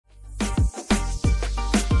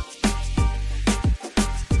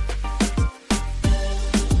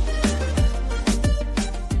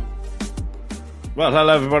Well,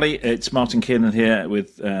 hello everybody. It's Martin Kiernan here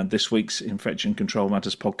with this week's Infection Control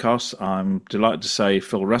Matters podcast. I'm delighted to say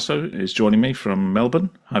Phil Russo is joining me from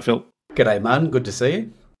Melbourne. Hi, Phil. G'day, man. Good to see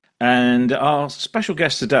you. And our special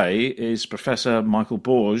guest today is Professor Michael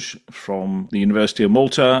Borg from the University of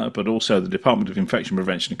Malta, but also the Department of Infection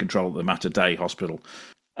Prevention and Control at the Mater Dei Hospital.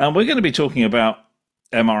 And we're going to be talking about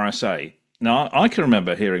MRSA. Now, I can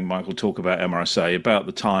remember hearing Michael talk about MRSA about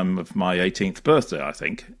the time of my 18th birthday, I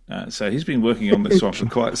think. So he's been working on this one for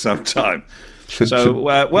quite some time. So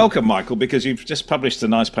welcome, Michael, because you've just published a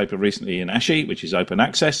nice paper recently in ASHI, which is open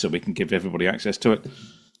access, so we can give everybody access to it.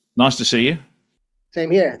 Nice to see you. Same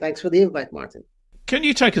here. Thanks for the invite, Martin. Can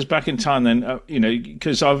you take us back in time then?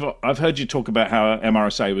 Because I've heard you talk about how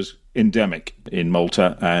MRSA was endemic in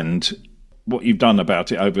Malta and what you've done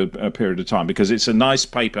about it over a period of time, because it's a nice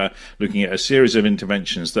paper looking at a series of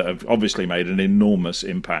interventions that have obviously made an enormous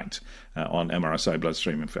impact on MRSA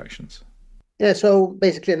bloodstream infections. Yeah, so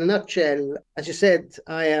basically in a nutshell, as you said,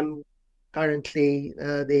 I am currently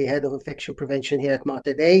the head of infection prevention here at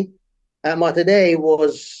Mater Dei. Mater Dei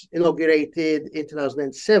was inaugurated in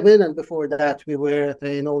 2007, and before that we were at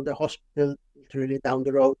an older hospital literally down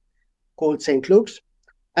the road called St. Luke's.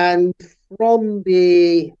 And from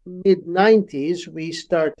the mid-90s, we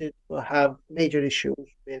started to have major issues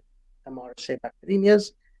with MRSA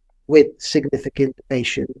bacteremias, with significant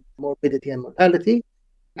patient morbidity and mortality.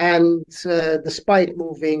 And despite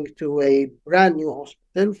moving to a brand new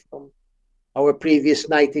hospital from our previous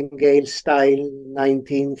Nightingale-style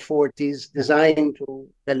 1940s design to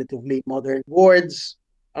relatively modern wards,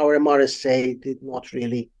 our MRSA did not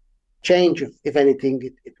really change. If anything,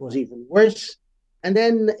 it was even worse. And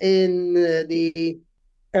then in the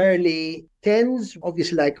early 10s,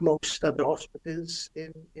 obviously like most other hospitals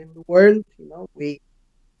in the world, we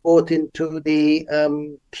bought into the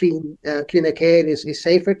cleaner care is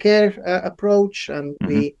safer care approach, and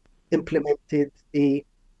we implemented the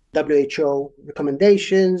WHO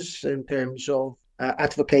recommendations in terms of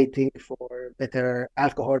advocating for better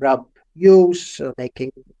alcohol rub use,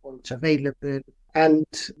 making points available. And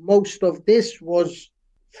most of this was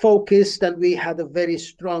focused, and we had a very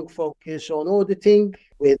strong focus on auditing,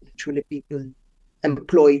 with actually people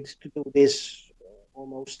employed to do this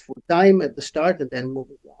almost full time at the start and then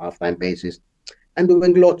moving to a half-time basis, and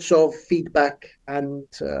doing lots of feedback and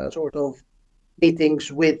sort of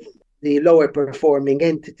meetings with the lower performing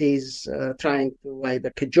entities, trying to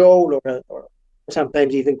either cajole or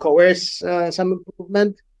sometimes even coerce some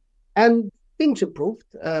improvement. And things improved,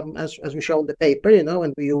 as we show in the paper,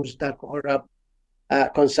 and we used alcohol rub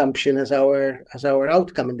consumption as our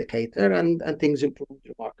outcome indicator, and things improved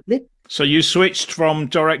remarkably. So you switched from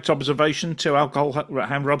direct observation to alcohol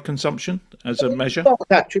hand rub consumption as a measure?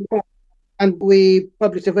 Actually, and we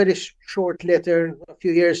published a very short letter a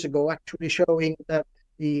few years ago actually showing that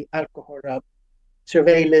the alcohol rub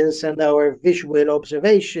surveillance and our visual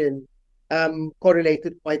observation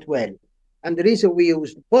correlated quite well. And the reason we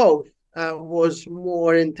used both was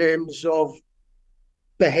more in terms of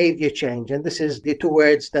behavior change, and this is the two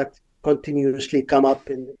words that continuously come up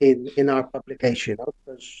in our publication.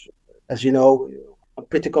 Because, as you know, I'm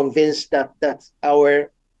pretty convinced that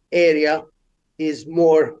our area is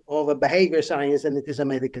more of a behavior science than it is a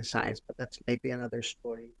medical science, but that's maybe another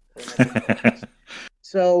story.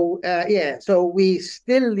 So we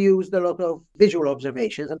still used a lot of visual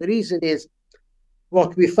observations, and the reason is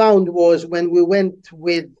what we found was when we went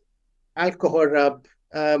with alcohol rub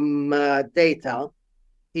data,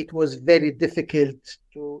 it was very difficult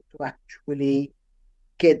to actually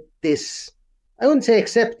get this, I wouldn't say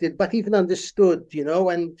accepted, but even understood,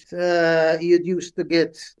 and you'd used to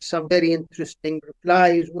get some very interesting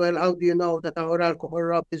replies. Well, how do you know that our alcohol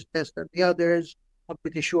rub is best than the others? I'm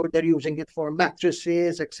pretty sure they're using it for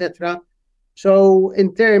mattresses, etc. So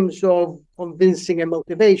in terms of convincing and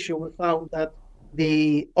motivation, we found that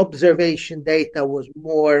the observation data was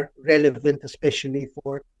more relevant, especially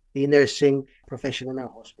for the nursing profession in our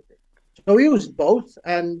hospital. So we used both,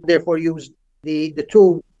 and therefore used the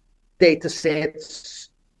two data sets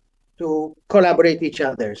to collaborate each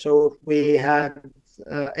other. So if we had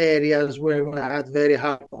areas where we had very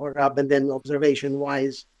high alcohol rub, and then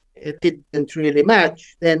observation-wise it didn't really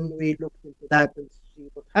match, then we looked into that and see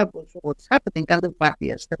what's happening. And in fact,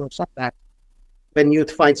 yes, there was some that when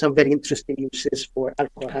you'd find some very interesting uses for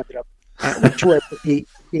alcohol rub, which were the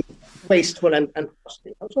wasteful and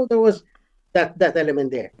costly. So there was that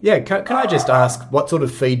element there. Yeah, can I just ask what sort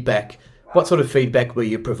of feedback were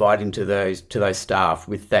you providing to those staff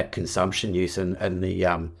with that consumption use and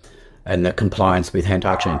the compliance with hand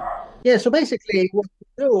hygiene? Yeah, so basically what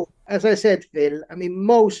we do, as I said, Phil,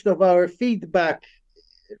 most of our feedback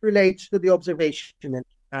relates to the observation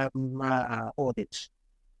audits.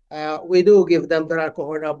 We do give them their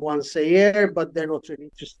alcohol rub once a year, but they're not really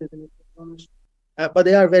interested in it. But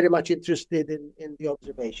they are very much interested in the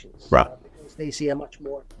observations, Right. because they see a much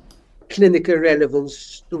more clinical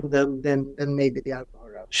relevance to them than maybe the alcohol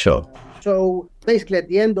rub. Sure. So basically, at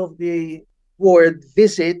the end of the ward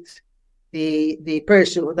visit, the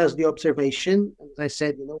person who does the observation, as I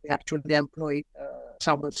said, we actually employ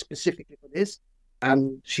someone specifically for this,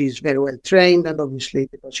 and she's very well trained, and obviously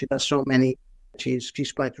because she does so many,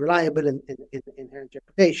 she's quite reliable in her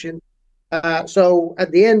interpretation. So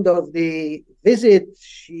at the end of the visit,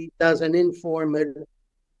 she does an informal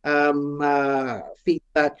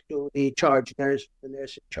feedback to the charge nurse, the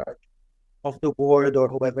nurse in charge of the ward or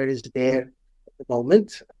whoever is there at the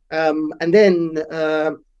moment. And then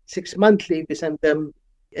 6 monthly, we send them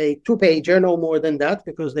a 2-pager, no more than that,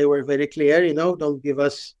 because they were very clear, don't give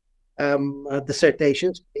us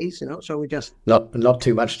dissertations, please, so we just... Not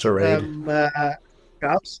too much to read.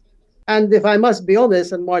 Graphs. And if I must be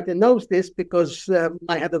honest, and Martin knows this because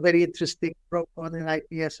I had a very interesting program on an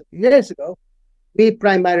IPS a few years ago, we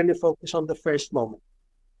primarily focus on the first moment.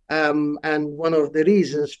 And one of the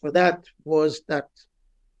reasons for that was that,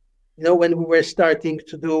 when we were starting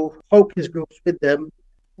to do focus groups with them,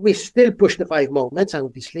 we still push the 5 moments, and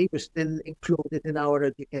obviously we still include it in our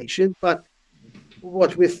education. But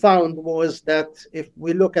what we found was that if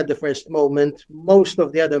we look at the first moment, most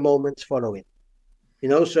of the other moments follow it.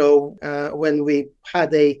 So when we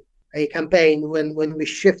had a campaign, when we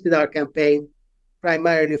shifted our campaign,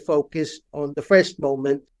 primarily focused on the first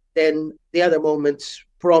moment, then the other moments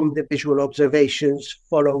from the visual observations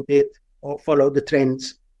followed it or followed the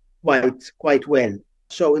trends quite well.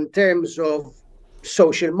 So in terms of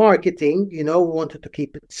social marketing, we wanted to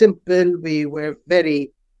keep it simple. We were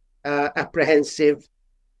very apprehensive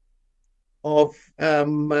of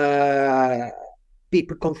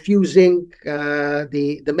people confusing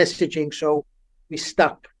the messaging, so we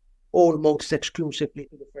stuck almost exclusively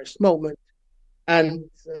to the first moment. And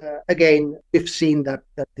again, we've seen that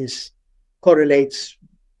this correlates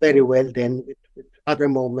very well then with other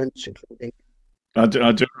moments, including... I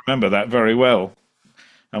do remember that very well.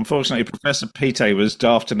 Unfortunately, Professor Pite was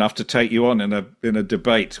daft enough to take you on in a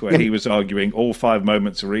debate where he was arguing all 5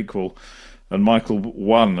 moments are equal, and Michael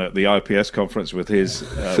won at the IPS conference with his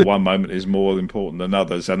 1 moment is more important than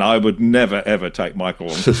others. And I would never, ever take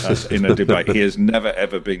Michael on in a debate. He has never,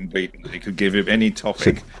 ever been beaten. You could give him any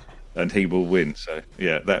topic and he will win. So,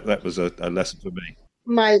 yeah, that was a lesson for me.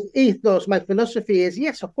 My ethos, my philosophy is,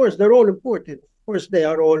 yes, of course, they're all important. Of course, they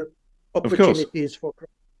are all opportunities for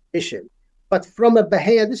competition. But from a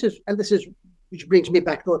behavior, this is which brings me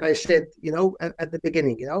back to what I said, at the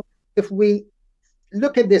beginning, if we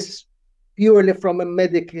look at this purely from a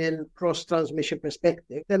medical cross-transmission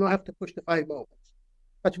perspective, then we'll have to push the 5 moments.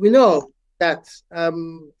 But we know that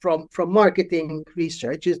from marketing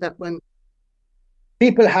research is that when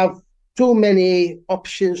people have too many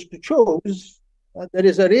options to choose, there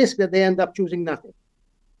is a risk that they end up choosing nothing.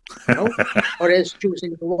 Or else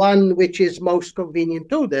choosing the one which is most convenient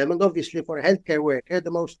to them. And obviously for a healthcare worker,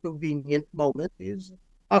 the most convenient moment is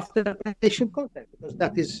after patient contact, because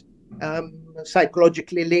that is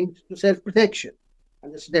psychologically linked to self-protection.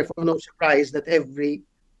 And it's therefore no surprise that every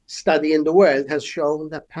study in the world has shown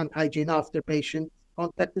that hand hygiene after patient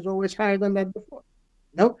contact is always higher than that before.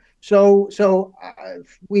 So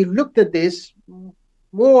we looked at this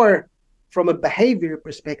more from a behavior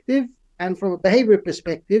perspective. And from a behavior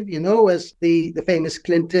perspective, as the famous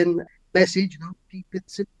Clinton message, keep it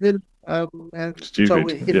simple. So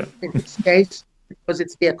in this case, because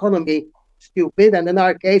it's the economy, stupid, and in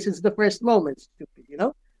our case, it's the first moment,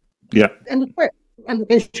 stupid, Yeah. And it worked. And we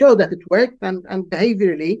can show that it worked, and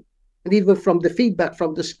behaviorally, and even from the feedback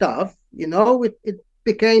from the staff, it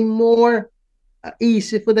became more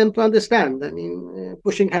easy for them to understand. I mean,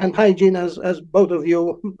 pushing hand hygiene, as both of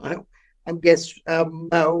you, I guess,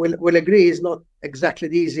 will agree, is not exactly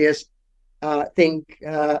the easiest thing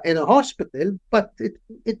in a hospital, but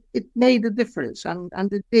it made a difference,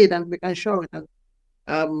 and it did, and we can show it.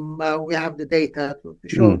 And we have the data to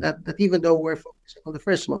show that even though we're focusing on the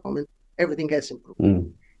first moment, everything else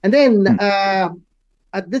improved. And then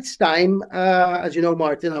at this time, as you know,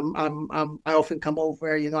 Martin, I often come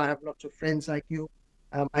over. I have lots of friends like you.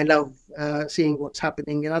 I love seeing what's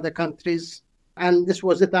happening in other countries. And this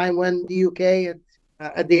was the time when the UK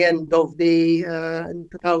at the end of the in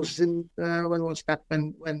 2000. When was that?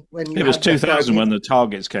 When it was 2000 when the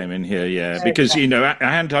targets came in here, yeah. Because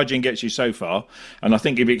hand hygiene gets you so far, and I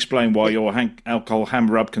think you've explained why your alcohol hand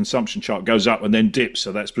rub consumption chart goes up and then dips.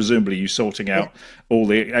 So that's presumably you sorting out all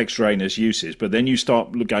the extraneous uses. But then you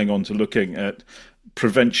start going on to looking at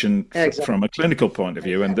prevention from a clinical point of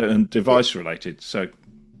view and device related. So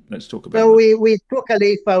let's talk about. So we took a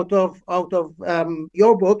leaf out of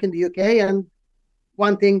your book in the UK, and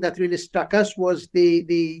one thing that really struck us was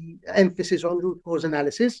the emphasis on root cause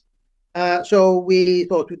analysis. So we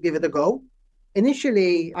thought we'd give it a go.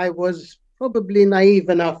 Initially, I was probably naive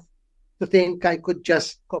enough to think I could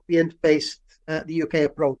just copy and paste the UK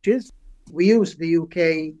approaches. We use the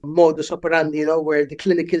UK modus operandi, where the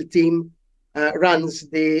clinical team runs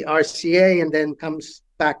the RCA and then comes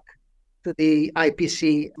back to the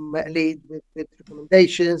IPC lead with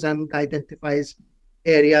recommendations and identifies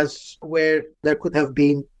areas where there could have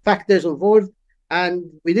been factors involved.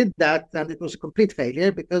 And we did that, and it was a complete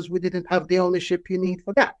failure because we didn't have the ownership you need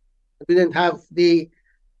for that. We didn't have the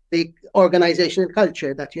organizational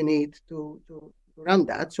culture that you need to run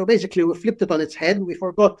that. So basically, we flipped it on its head. We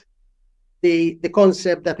forgot the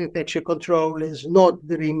concept that infection control is not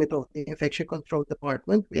the remit of the infection control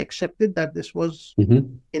department. We accepted that this was,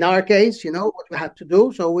 in our case, what we had to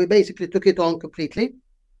do. So we basically took it on completely.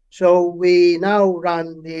 So we now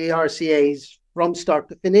run the RCAs from start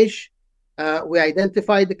to finish. We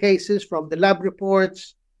identify the cases from the lab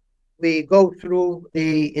reports. We go through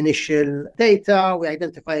the initial data. We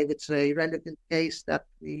identify if it's a relevant case that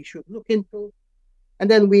we should look into. And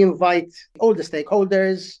then we invite all the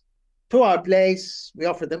stakeholders to our place. We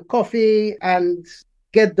offer them coffee and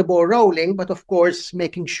get the ball rolling. But of course,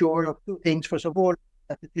 making sure of two things. First of all,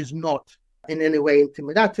 that it is not in any way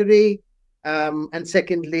intimidatory. And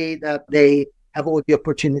secondly, that they have all the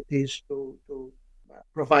opportunities to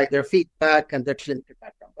provide their feedback and their clinical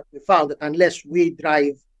background. But we found that unless we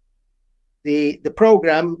drive the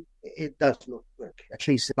program, it does not work, at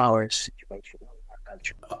least in our situation, our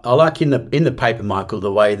culture. I like in the paper, Michael,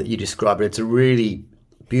 the way that you describe it. It's a really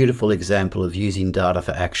beautiful example of using data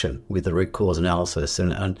for action with the root cause analysis.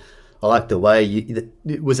 And I like the way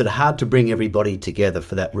was it hard to bring everybody together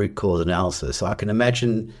for that root cause analysis? I can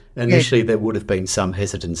imagine initially there would have been some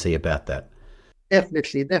hesitancy about that.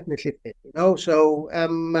 Definitely. So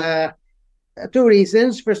two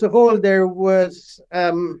reasons. First of all, there was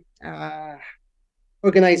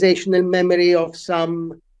organizational memory of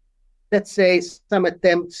some attempts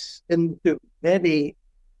into very,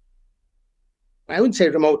 I wouldn't say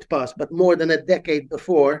remote past, but more than a decade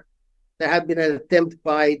before. There had been an attempt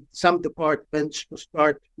by some departments to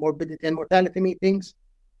start morbidity and mortality meetings.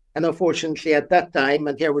 And unfortunately, at that time,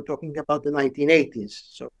 and here we're talking about the 1980s,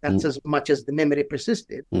 so that's as much as the memory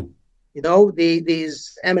persisted.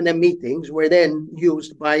 These M&M meetings were then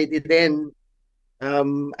used by the then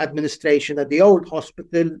administration at the old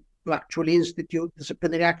hospital to actually institute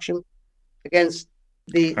disciplinary action against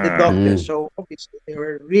the doctors. So obviously, they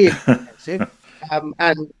were really expensive.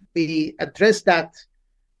 And we addressed that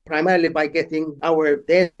primarily by getting our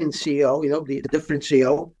then CEO, the different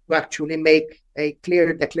CEO, to actually make a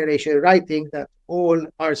clear declaration in writing that all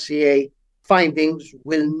RCA findings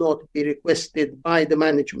will not be requested by the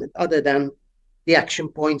management other than the action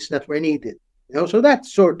points that were needed. So that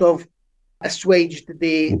sort of assuaged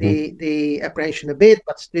the apprehension a bit,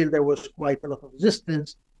 but still there was quite a lot of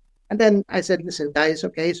resistance. And then I said, listen, guys,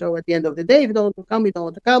 okay, so at the end of the day, if you don't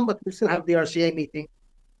want to come, but we'll still have the RCA meeting.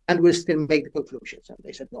 And we'll still make the conclusions. And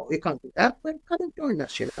they said, no, you can't do that. Well, come and join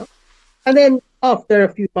us, And then after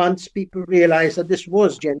a few months, people realized that this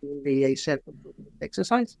was genuinely a self-improvement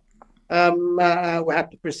exercise. We have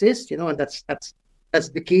to persist, and that's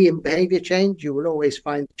the key in behavior change. You will always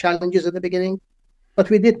find challenges at the beginning. But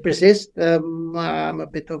we did persist. I'm a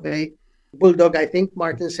bit of a bulldog, I think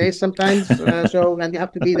Martin says sometimes. And you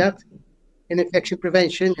have to be that in infection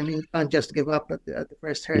prevention. I mean, you can't just give up at the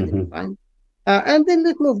first hurdle you find. And then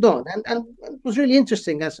it moved on. And it was really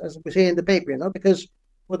interesting, as we say in the paper, because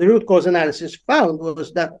what the root cause analysis found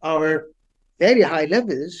was that our very high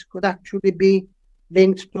levels could actually be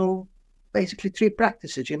linked to basically three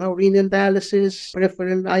practices, renal dialysis,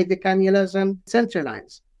 peripheral IV cannulas, and central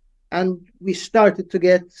lines. And we started to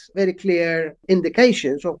get very clear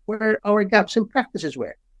indications of where our gaps in practices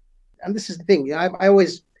were. And this is the thing, I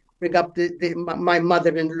always bring up my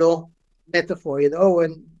mother-in-law metaphor,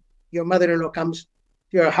 and your mother-in-law comes to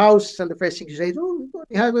your house, and the first thing she says, "Oh,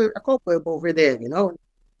 you have a cobweb over there," I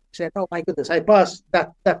said, "Oh my goodness, I pass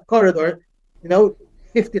that corridor,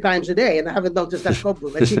 50 times a day, and I haven't noticed that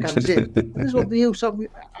cobweb." And she comes in. This is what the use of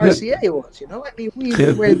RCA was, I mean,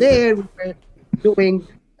 we were there, we were doing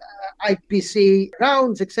IPC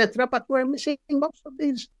rounds, etc., but we're missing most of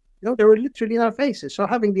these. They were literally in our faces. So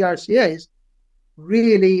having the RCAs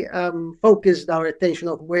really focused our attention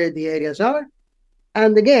of where the areas are.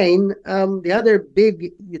 And again, the other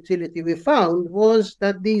big utility we found was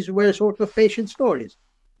that these were sort of patient stories.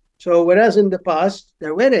 So whereas in the past,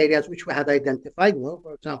 there were areas which we had identified,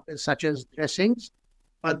 for example, such as dressings,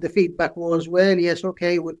 but the feedback was, well, yes,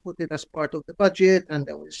 okay, we'll put it as part of the budget and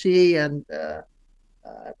then we'll see.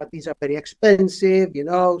 But these are very expensive,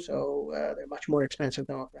 so they're much more expensive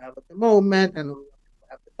than what we have at the moment, and we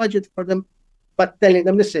have the budget for them. But telling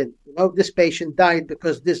them, listen, this patient died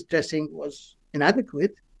because this dressing was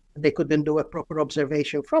inadequate, and they couldn't do a proper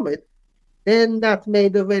observation from it, then that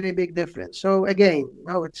made a very big difference. So again,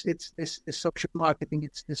 it's this social marketing,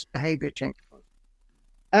 it's this behavior change.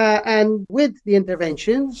 And with the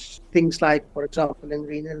interventions, things like, for example, in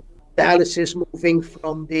renal dialysis, moving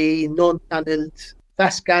from the non-tunneled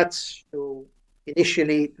fast cuts to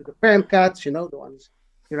initially to the perm cuts, the ones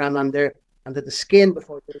you run under the skin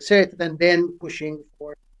before they're inserted, and then pushing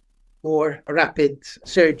for more rapid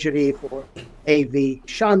surgery for AV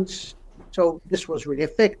shunts. So this was really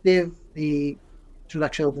effective. The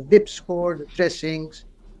introduction of the VIP score, the dressings,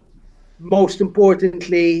 most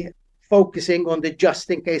importantly, focusing on the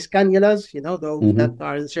just-in-case cannulas, those that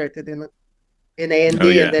are inserted in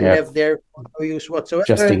A&D and then left there for no use whatsoever.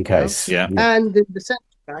 Just in case. And in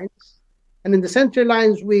the center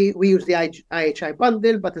lines, we use the IHI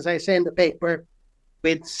bundle, but as I say in the paper,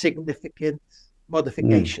 with significant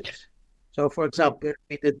modifications. So, for example,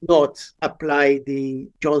 we did not apply the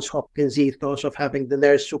Johns Hopkins ethos of having the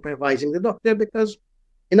nurse supervising the doctor, because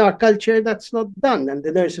in our culture, that's not done. And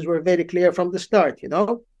the nurses were very clear from the start,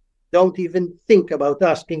 don't even think about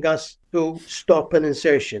asking us to stop an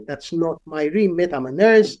insertion. That's not my remit. I'm a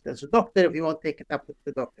nurse. That's a doctor. If you want, take it up with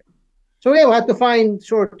the doctor. So we had to find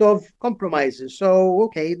sort of compromises. So,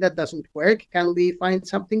 okay, that doesn't work. Can we find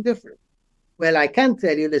something different? Well, I can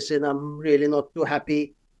tell you, listen, I'm really not too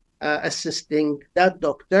happy assisting that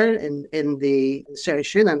doctor in the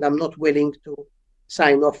insertion, and I'm not willing to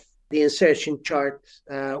sign off the insertion chart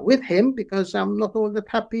with him because I'm not all that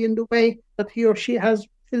happy in the way that he or she has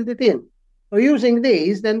filled it in. So using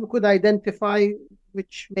these, then we could identify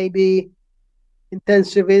which maybe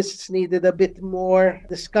intensivists needed a bit more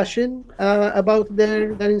discussion about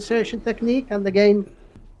their insertion technique. And again,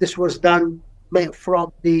 this was done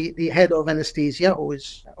from the head of anesthesia, who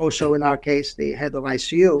is also in our case the head of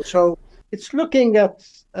ICU. So it's looking at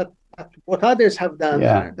what others have done.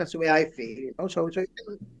 That's the way I feel. So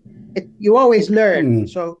you always learn.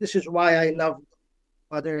 So this is why I love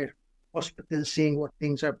other hospitals, seeing what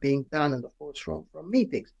things are being done, and of course from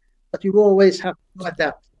meetings. But you always have to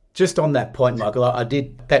adapt. Just on that point, Michael,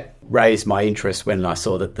 that raised my interest when I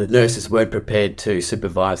saw that the nurses weren't prepared to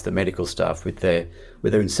supervise the medical staff with their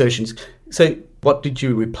insertions. So what did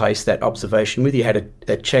you replace that observation with? You had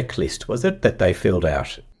a checklist, was it, that they filled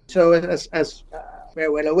out? So as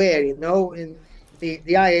we're well aware, in the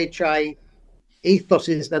IHI ethos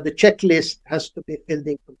is that the checklist has to be filled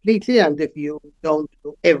in completely, and if you don't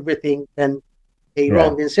do everything, then a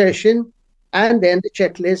wrong insertion. And then the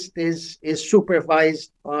checklist is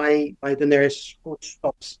supervised by the nurse who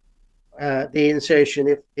stops the insertion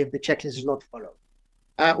if the checklist is not followed.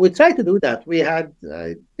 We tried to do that. We had,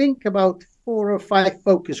 I think, about 4 or 5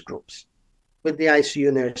 focus groups with the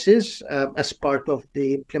ICU nurses as part of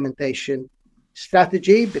the implementation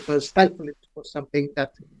strategy, because thankfully it was something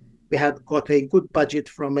that we had got a good budget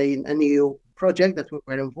from an EU project that we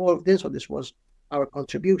were involved in. So this was our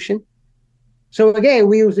contribution. So again,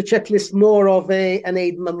 we use the checklist more of an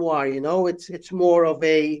aid memoir. It's more of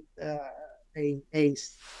a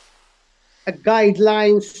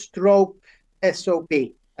guideline stroke SOP.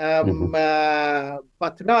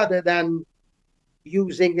 But rather than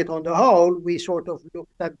using it on the whole, we sort of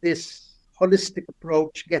looked at this holistic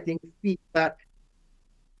approach, getting feedback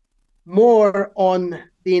more on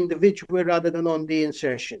the individual rather than on the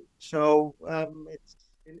insertion. So it's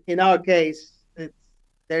in our case,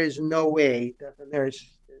 there is no way that a nurse,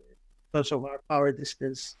 because of our power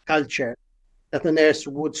distance culture, that a nurse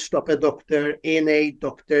would stop a doctor in a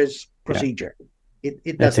doctor's procedure.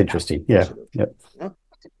 It That's interesting.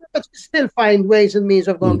 But you still find ways and means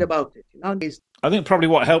of going about it. I think probably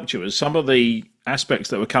what helped you is some of the aspects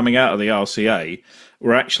that were coming out of the RCA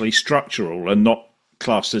were actually structural and not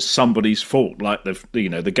classed as somebody's fault, like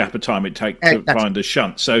the gap of time it takes to find a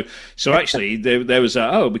shunt. So actually there was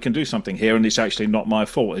we can do something here, and it's actually not my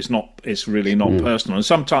fault. It's really not personal. And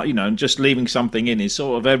sometimes just leaving something in is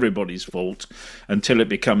sort of everybody's fault until it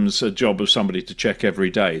becomes a job of somebody to check every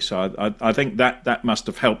day. So I think that must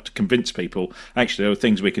have helped convince people actually there are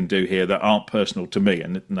things we can do here that aren't personal to me,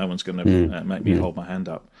 and no one's going to make me hold my hand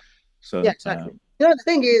up. So yeah, exactly. The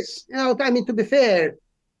thing is, to be fair,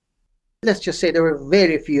 let's just say there were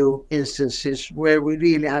very few instances where we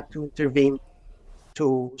really had to intervene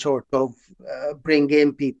to sort of bring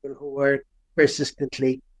in people who were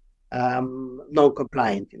persistently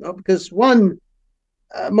non-compliant, because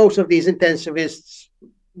most of these intensivists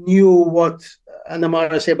knew what an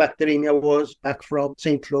MRSA bacteremia was back from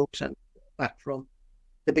St. Luke's and back from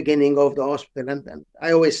the beginning of the hospital. And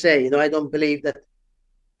I always say, I don't believe that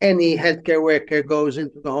any healthcare worker goes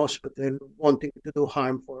into the hospital wanting to do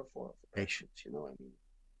harm for patients.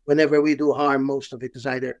 Whenever we do harm, most of it is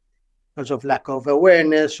either because of lack of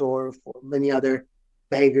awareness or for many other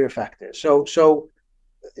behavior factors. So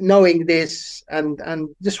knowing this, and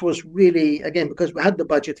this was really, again, because we had the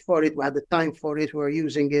budget for it, we had the time for it, we were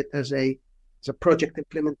using it as a project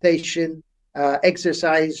implementation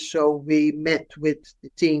exercise. So we met with the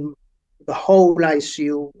team, the whole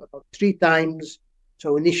ICU, about 3 times.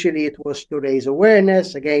 So initially it was to raise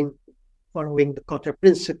awareness, again, following the Cotter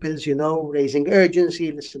principles, raising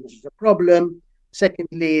urgency, listen, this is a problem.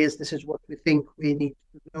 Secondly this is what we think we need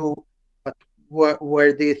to do, but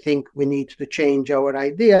where do you think we need to change our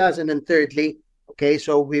ideas? And then thirdly, okay,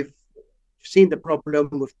 so we've seen the problem,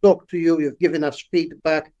 we've talked to you, you've given us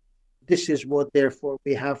feedback, this is what therefore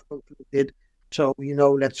we have concluded. So,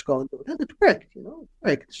 let's go and do it. And it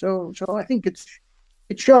worked, So I think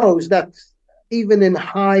it shows that even in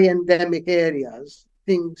high endemic areas,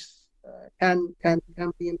 things can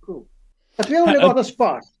be improved. But we only got as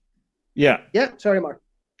far. Yeah. Yeah. Sorry, Mark.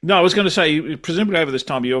 No, I was going to say, presumably over this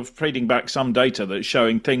time, you're feeding back some data that's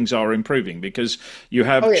showing things are improving because you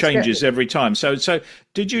have changes every time. So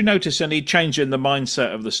did you notice any change in the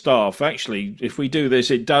mindset of the staff? Actually, if we do this,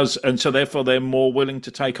 it does. And so therefore, they're more willing to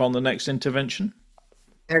take on the next intervention?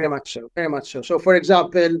 Very much so. Very much so. So, for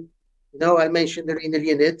example, I mentioned the renal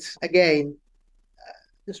unit. Again,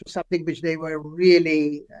 this was something which they were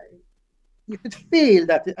really, you could feel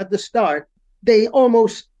that at the start, they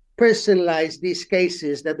almost personalized these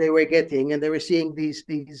cases that they were getting, and they were seeing these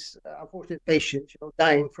unfortunate patients,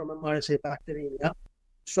 dying from MRSA bacteremia.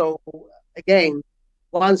 So again,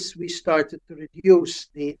 once we started to reduce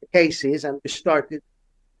the cases, and we started,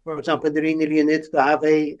 for example, the renal unit to have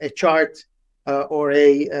a chart or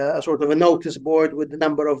a sort of a notice board with the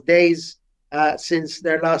number of days since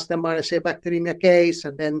their last MRSA bacteremia case,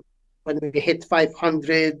 and then when we hit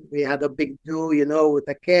 500, we had a big do, with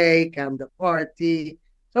a cake and a party.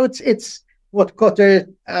 So it's what Cotter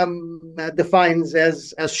defines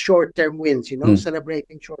as short-term wins,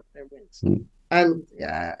 celebrating short-term wins. And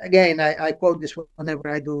again, I quote this whenever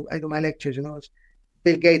I do my lectures.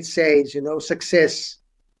 Bill Gates says, success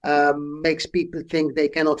makes people think they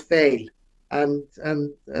cannot fail, and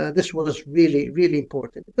this was really, really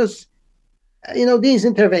important because these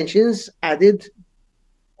interventions added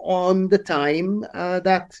on the time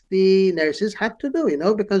that the nurses had to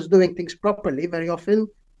do, because doing things properly very often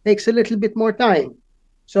takes a little bit more time.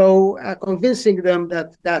 So convincing them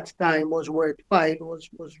that time was worthwhile was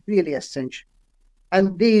really essential.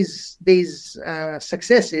 And these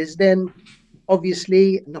successes then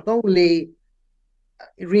obviously not only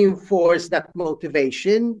reinforce that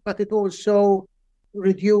motivation, but it also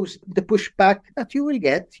reduced the pushback that you will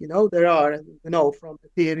get. There are, from the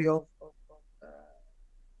theory of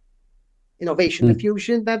innovation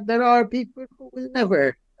diffusion, that there are people who will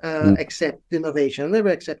never accept innovation, never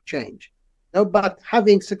accept change. But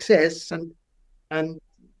having success and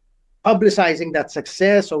publicizing that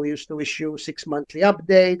success, so we used to issue 6 monthly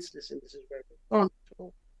updates. This is where we've gone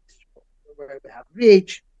to, this is where we have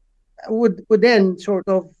reached, would then sort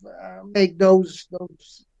of make those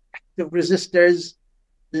active resistors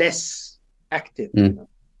less active.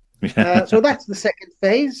 So that's the second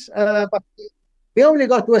phase. But we only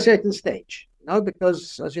got to a certain stage,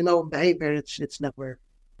 because as you know, in behavior, it's never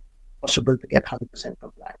possible to get 100%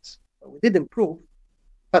 compliance. So we did improve,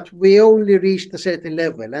 but we only reached a certain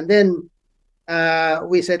level. And then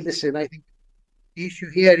we said, listen, I think the issue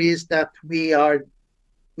here is that we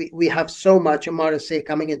have so much MRSA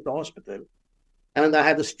coming into hospital. And I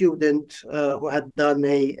had a student who had done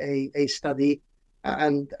a study,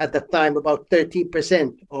 and at that time, about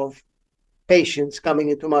 13% of patients coming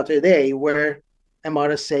into Mater Dei were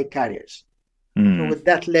MRSA carriers. So with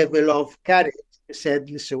that level of carriers, we said,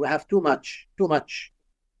 listen, we have too much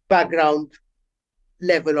background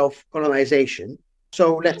level of colonization.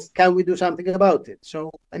 So can we do something about it?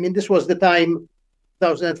 So, I mean, this was the time,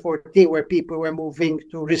 2014, where people were moving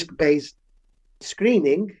to risk-based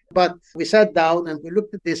screening. But we sat down and we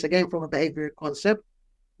looked at this again from a behavioral concept.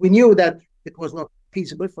 We knew that it was not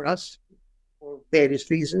feasible for us for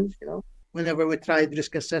various reasons. Whenever we tried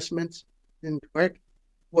risk assessments, it didn't work.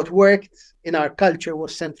 What worked in our culture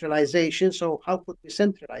was centralization. So how could we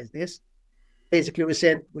centralize this? Basically, we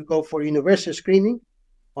said we'll go for universal screening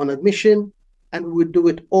on admission, and we would do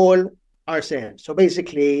it all ourselves. So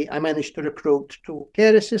basically, I managed to recruit 2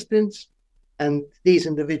 care assistants, and these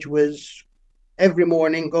individuals every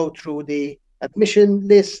morning go through the admission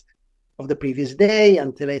list of the previous day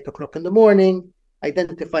until 8 o'clock in the morning,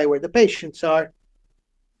 identify where the patients are.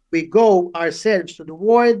 We go ourselves to the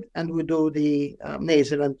ward and we do the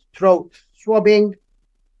nasal and throat swabbing.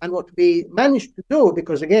 And what we managed to do,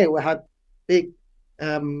 because again, we had big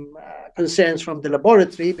concerns from the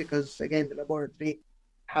laboratory, because again, the laboratory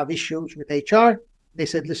have issues with HR. They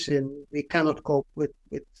said, listen, we cannot cope with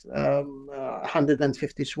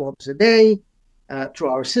 150 swabs a day through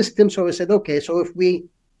our system. So we said, okay, so if we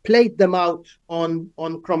plate them out on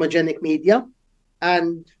chromogenic media,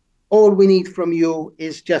 and all we need from you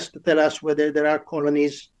is just to tell us whether there are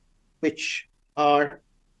colonies which are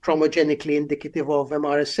chromogenically indicative of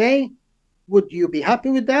MRSA. Would you be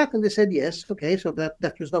happy with that? And they said, yes. Okay, so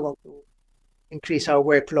that was not going to increase our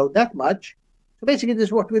workload that much. So basically, this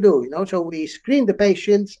is what we do. So we screen the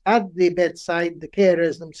patients at the bedside. The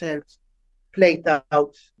carers themselves plate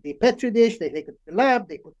out the petri dish. They take it to the lab.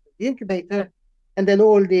 They put it in the incubator. And then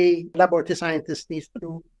all the laboratory scientist needs to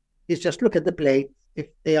do is just look at the plate. If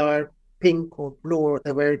they are pink or blue or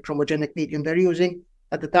whatever chromogenic medium they're using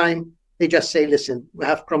at the time, they just say, listen, we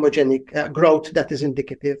have chromogenic growth that is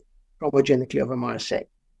indicative chromogenically of MRSA.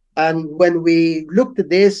 And when we looked at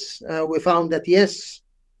this, we found that, yes,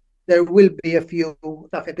 there will be a few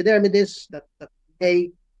tough epidermidis that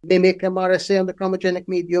may mimic MRSA on the chromogenic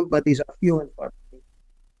medium, but these are few and far between.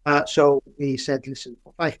 So we said, listen,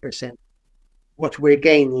 for 5%, what we're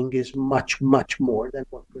gaining is much, much more than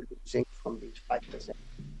what we're losing from these 5%.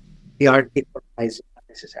 We are decolonizing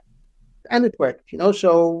unnecessarily. And it worked,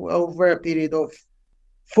 so over a period of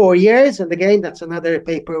 4 years, and again, that's another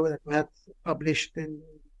paper that we had published in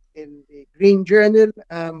the Green Journal,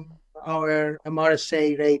 our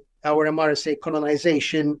MRSA rate, our MRSA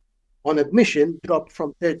colonization on admission dropped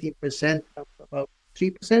from 13% to about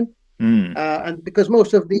 3%. And because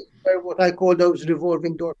most of these are what I call those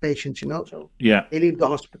revolving door patients, so yeah, they leave the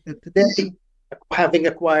hospital today, having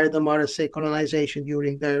acquired MRSA colonization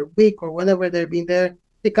during their week or whenever they've been there,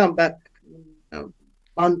 they come back a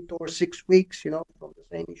month or 6 weeks, from the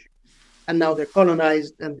same issue. And now they're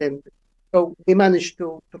colonized, and then so we managed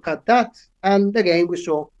to cut that. And again, we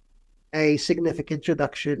saw a significant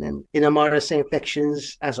reduction in MRSA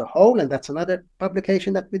infections as a whole, and that's another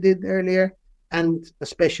publication that we did earlier, and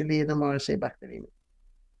especially in MRSA bacteraemia.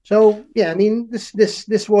 So yeah, I mean,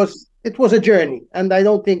 this was a journey, and I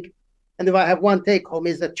don't think, and if I have one take home,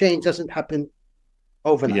 is that change doesn't happen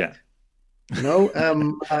overnight. Yeah.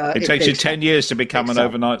 It takes you 10 years to become an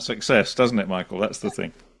overnight success, doesn't it, Michael? That's the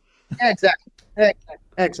thing. Exactly.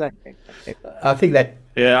 I think that.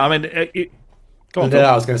 Yeah, I mean, go on.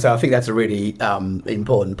 I was going to say, I think that's a really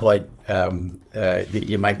important point that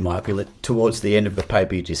you make, Michael. That towards the end of the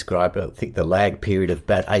paper you described, I think the lag period of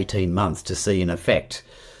about 18 months to see an effect,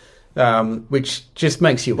 which just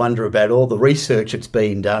makes you wonder about all the research that's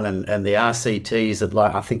been done and the RCTs that,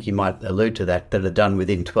 like, I think you might allude to that are done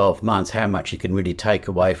within 12 months, how much you can really take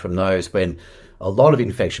away from those when a lot of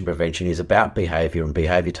infection prevention is about behaviour, and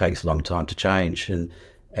behaviour takes a long time to change. And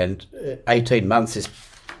 18 months is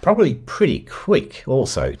probably pretty quick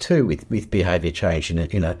also too with behaviour change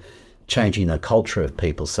in a changing the culture of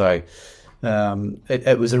people. So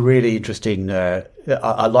it was a really interesting.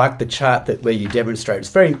 I like the chart where you demonstrate.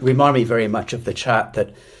 It's remind me very much of the chart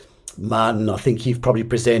that Martin, I think you've probably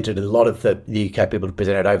presented, and a lot of the UK people have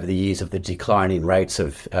presented over the years, of the declining rates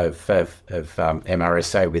of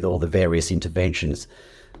MRSA with all the various interventions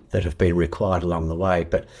that have been required along the way.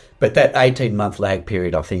 But that 18-month lag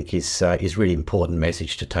period, I think, is really important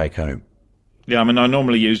message to take home. Yeah, I mean, I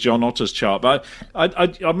normally use John Otter's chart, but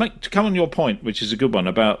I make to come on your point, which is a good one,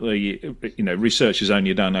 about the research is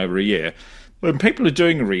only done over a year. When people are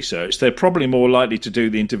doing research, they're probably more likely to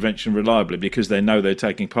do the intervention reliably because they know they're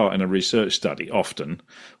taking part in a research study often.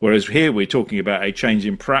 Whereas here we're talking about a change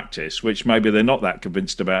in practice, which maybe they're not that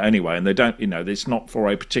convinced about anyway, and they don't, it's not for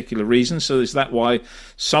a particular reason. So is that why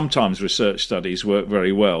sometimes research studies work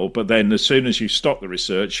very well, but then as soon as you stop the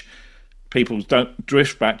research, people don't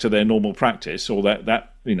drift back to their normal practice, or that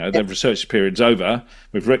their research period's over.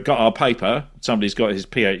 We've got our paper. Somebody's got his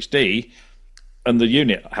PhD, and the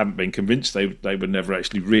unit haven't been convinced. They were never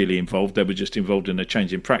actually really involved. They were just involved in a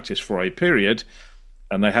change in practice for a period,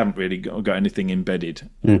 and they haven't really got anything embedded.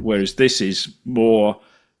 Whereas this is more.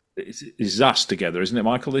 Is us together, isn't it,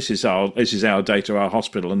 Michael? This is our data, our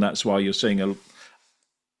hospital, and that's why you're seeing a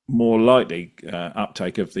more likely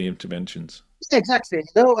uptake of the interventions. Exactly.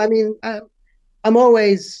 No, I mean, I'm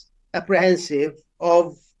always apprehensive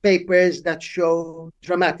of papers that show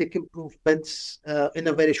dramatic improvements in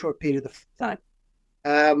a very short period of time.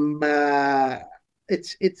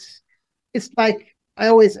 It's like I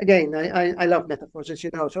always, again, I love metaphors, as you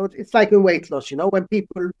know. So it's like in weight loss, when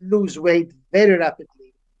people lose weight very rapidly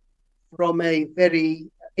from a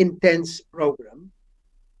very intense program,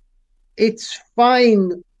 it's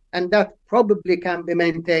fine. And that probably can be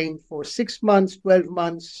maintained for 6 months, 12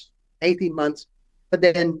 months, 18 months, but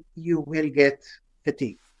then you will get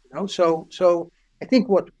fatigue. So I think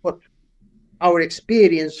what our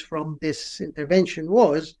experience from this intervention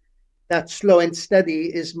was that slow and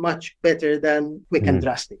steady is much better than quick and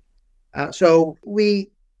drastic. So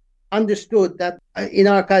we understood that in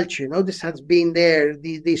our culture, this has been there.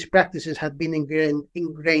 These practices had been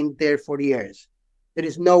ingrained there for years. There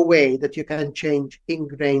is no way that you can change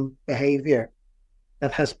ingrained behavior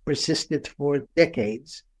that has persisted for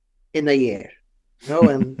decades in a year.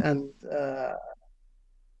 You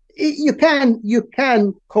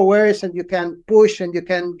can coerce, and you can push, and you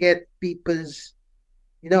can get people's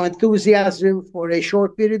enthusiasm for a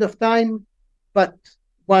short period of time, but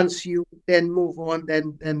once you then move on,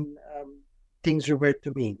 then things revert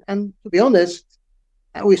to mean. And to be honest,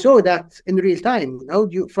 we saw that in real time,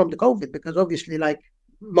 from the COVID, because obviously, like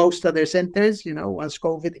most other centers, once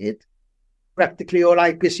COVID hit, practically all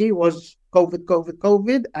IPC was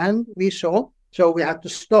COVID, and we saw. So we had to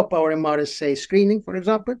stop our MRSA screening, for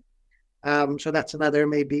example. So that's another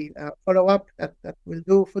maybe follow-up that we'll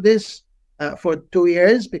do for this for 2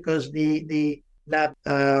 years, because the lab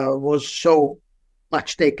was so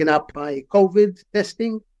much taken up by COVID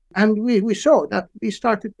testing. And we saw that we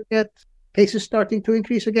started to get cases starting to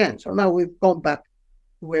increase again. So now we've gone back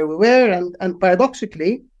to where we were. And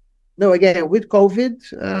paradoxically, again, with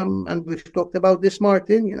COVID, and we've talked about this,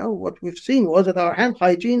 Martin, what we've seen was that our hand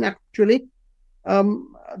hygiene actually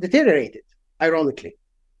deteriorated, ironically.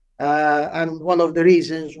 And one of the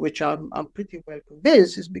reasons, which I'm pretty well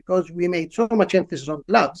convinced, is because we made so much emphasis on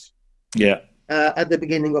gloves at the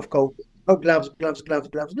beginning of COVID. Gloves,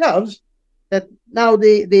 that now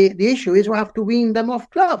the issue is we have to wean them off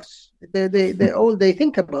gloves. All they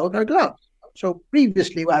think about are gloves. So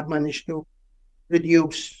previously we had managed to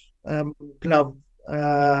reduce glove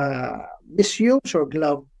misuse or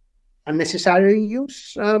glove unnecessary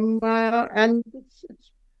use, and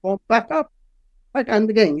it's gone back up. Right? And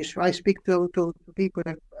again, I speak to people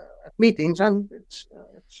at meetings, and it's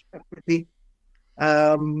a pretty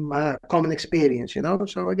common experience,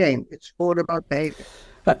 So again, it's all about behavior.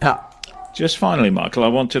 Just finally, Michael, I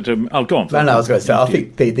wanted to. Oh, go on. No, I was going to say. I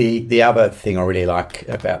think the other thing I really like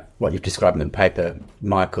about what you've described in the paper,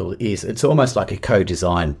 Michael, is it's almost like a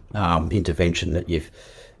co-design intervention that you've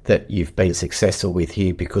been successful with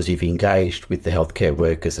here, because you've engaged with the healthcare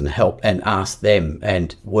workers and asked them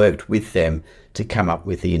and worked with them to come up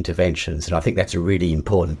with the interventions. And I think that's a really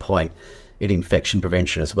important point in infection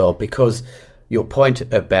prevention as well, because your point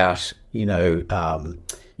about, you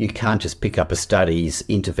can't just pick up a study's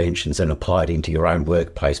interventions and apply it into your own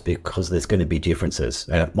workplace, because there's going to be differences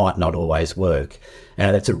and it might not always work.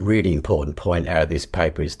 And that's a really important point out of this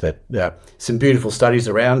paper, is that some beautiful studies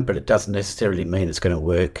around, but it doesn't necessarily mean it's going to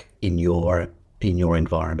work in your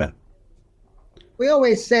environment. We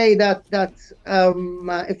always say that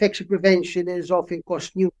infection prevention is often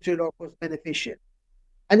cost neutral or cost beneficial.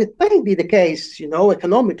 And it may be the case,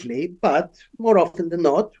 economically, but more often than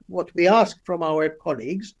not, what we ask from our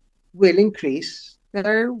colleagues will increase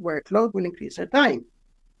their workload, will increase their time.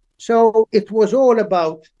 So it was all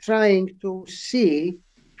about trying to see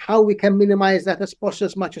how we can minimize that as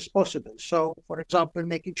much as possible. So, for example,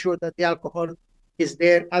 making sure that the alcohol is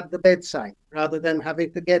there at the bedside rather than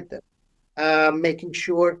having to get them. Making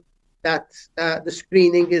sure that the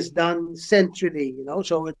screening is done centrally,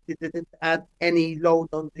 so it didn't add any load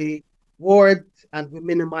on the ward, and we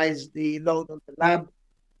minimized the load on the lab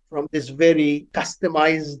from this very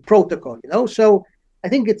customized protocol, So I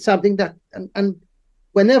think it's something that, and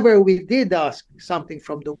whenever we did ask something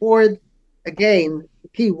from the ward, again, the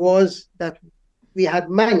key was that we had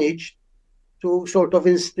managed to sort of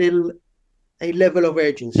instill a level of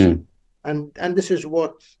urgency. And this is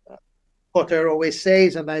what Potter always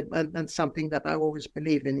says, and something that I always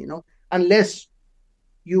believe in, unless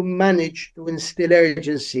you manage to instill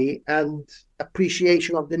urgency and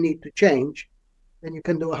appreciation of the need to change, then you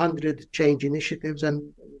can do 100 change initiatives,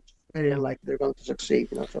 and it's very unlikely they're going to succeed.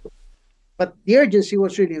 But the urgency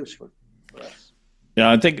was really useful for us. Yeah,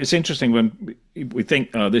 I think it's interesting when we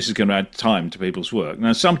think, this is going to add time to people's work.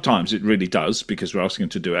 Now, sometimes it really does, because we're asking them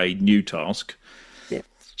to do a new task. Yeah.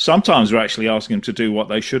 Sometimes we're actually asking them to do what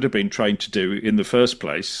they should have been trained to do in the first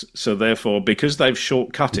place. So therefore, because they've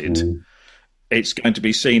shortcutted, it's going to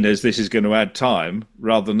be seen as this is going to add time,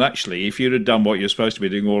 rather than actually, if you'd have done what you're supposed to be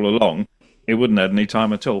doing all along, it wouldn't add any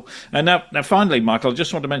time at all. And now finally, Michael, I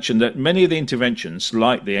just want to mention that many of the interventions,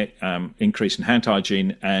 like the increase in hand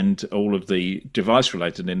hygiene and all of the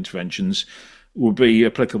device-related interventions, will be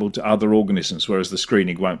applicable to other organisms, whereas the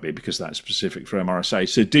screening won't be, because that's specific for MRSA.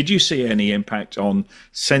 So did you see any impact on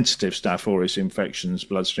sensitive Staph aureus infections,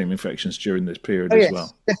 bloodstream infections, during this period as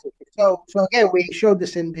well? Definitely. So again, we showed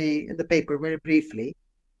this in the paper very briefly.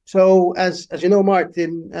 So as you know,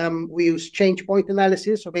 Martin, we use change point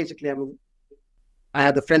analysis. So basically, I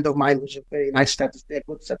had a friend of mine who's a very nice statistician,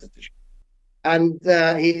 good statistician, and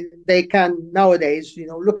they can nowadays,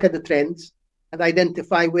 look at the trends and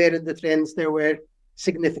identify where in the trends there were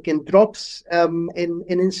significant drops in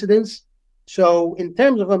incidence. So in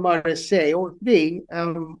terms of MRSA, all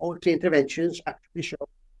three interventions actually show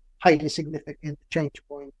highly significant change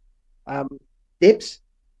point dips.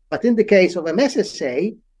 But in the case of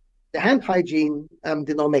MSSA, the hand hygiene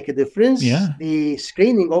did not make a difference. Yeah. The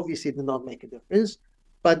screening obviously did not make a difference,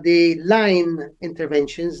 but the line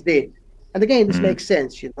interventions did. And again, this makes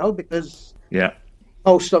sense, because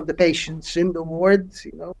most of the patients in the ward,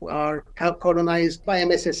 are colonized by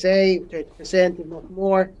MSSA, 30%, if not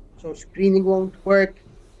more. So screening won't work.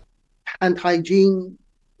 Hand hygiene,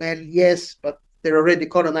 well, yes, but they're already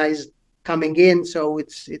colonized coming in, so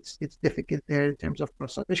it's difficult there in terms of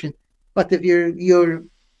cross-submission. But if you're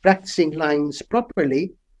practicing lines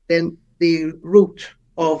properly, then the route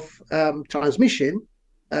of transmission,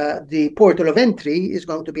 the portal of entry, is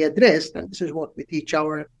going to be addressed. And this is what we teach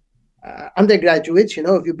our undergraduates.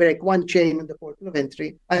 If you break one chain in the portal of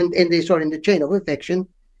entry, and in the chain of infection,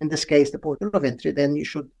 in this case the portal of entry, then you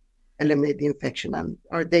should eliminate the infection. And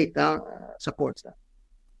our data supports that.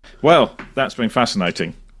 Well, that's been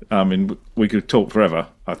fascinating. I mean, we could talk forever,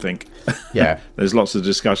 I think. Yeah. There's lots of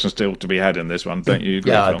discussion still to be had in this one, don't you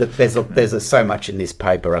agree? Yeah, there's so much in this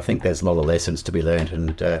paper. I think there's a lot of lessons to be learned.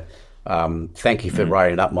 And thank you for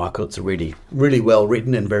writing it up, Michael. It's really, really well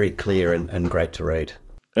written and very clear and great to read.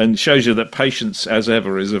 And shows you that patience, as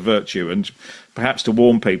ever, is a virtue. And perhaps to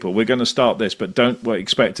warn people, we're going to start this, but don't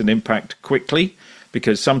expect an impact quickly,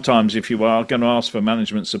 because sometimes if you are going to ask for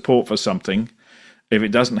management support for something, if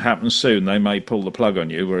it doesn't happen soon, they may pull the plug on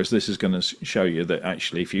you, whereas this is going to show you that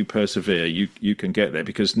actually if you persevere, you can get there,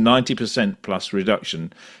 because 90% plus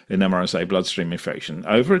reduction in MRSA bloodstream infection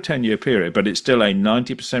over a 10-year period, but it's still a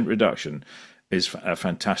 90% reduction, is a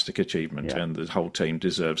fantastic achievement, and the whole team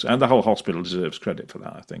deserves, and the whole hospital deserves credit for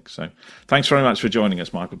that, I think. So thanks very much for joining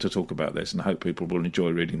us, Michael, to talk about this, and I hope people will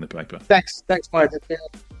enjoy reading the paper. Thanks, Martin.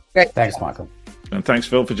 Great. Thanks, Michael. And thanks,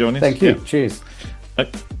 Phil, for joining us. Thank you. Cheers.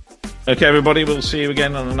 Okay, everybody, we'll see you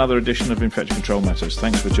again on another edition of Infection Control Matters.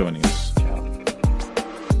 Thanks for joining us.